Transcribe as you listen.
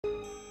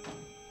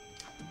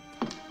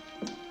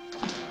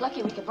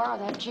Lucky we could borrow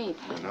that Jeep.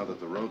 Now that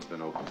the road's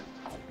been opened.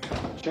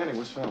 Channing,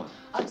 where's Fallon?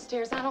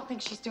 Upstairs. I don't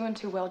think she's doing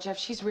too well, Jeff.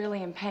 She's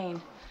really in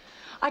pain.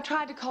 I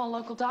tried to call a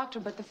local doctor,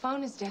 but the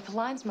phone is dead. The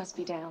lines must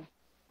be down.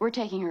 We're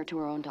taking her to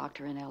her own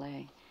doctor in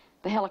L.A.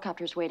 The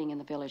helicopter's waiting in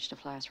the village to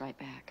fly us right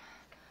back.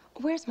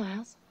 Where's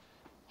Miles?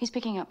 He's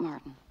picking up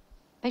Martin.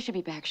 They should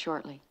be back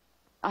shortly.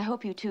 I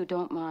hope you two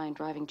don't mind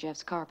driving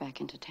Jeff's car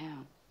back into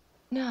town.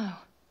 No.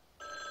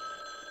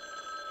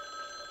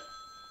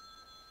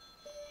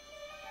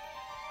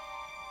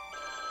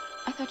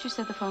 I thought you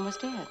said the phone was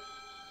dead.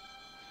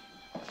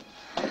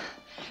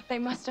 They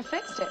must have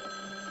fixed it.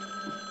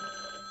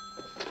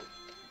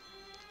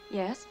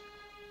 Yes?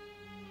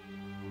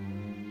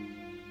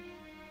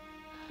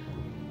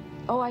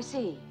 Oh, I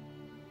see.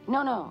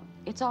 No,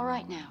 it's all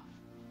right now.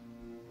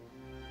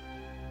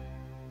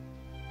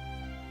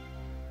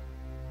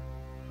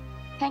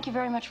 Thank you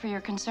very much for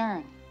your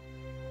concern.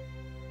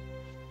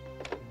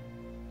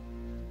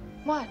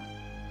 What?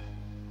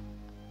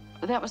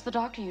 That was the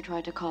doctor you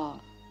tried to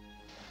call.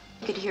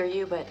 He could hear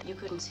you, but you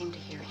couldn't seem to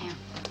hear him.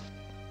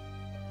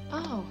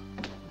 Oh.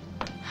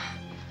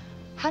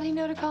 How do you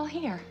know to call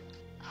here?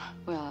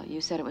 Well,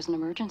 you said it was an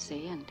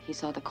emergency, and he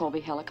saw the Colby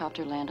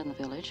helicopter land in the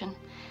village and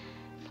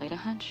played a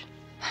hunch.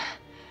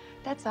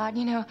 That's odd.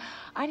 You know,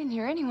 I didn't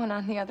hear anyone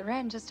on the other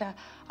end, just a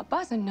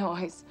buzzing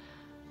noise.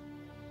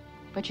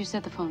 But you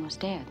said the phone was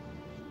dead.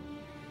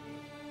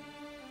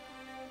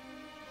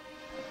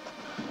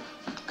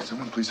 Could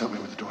someone please help me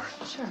with the door?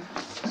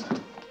 Sure.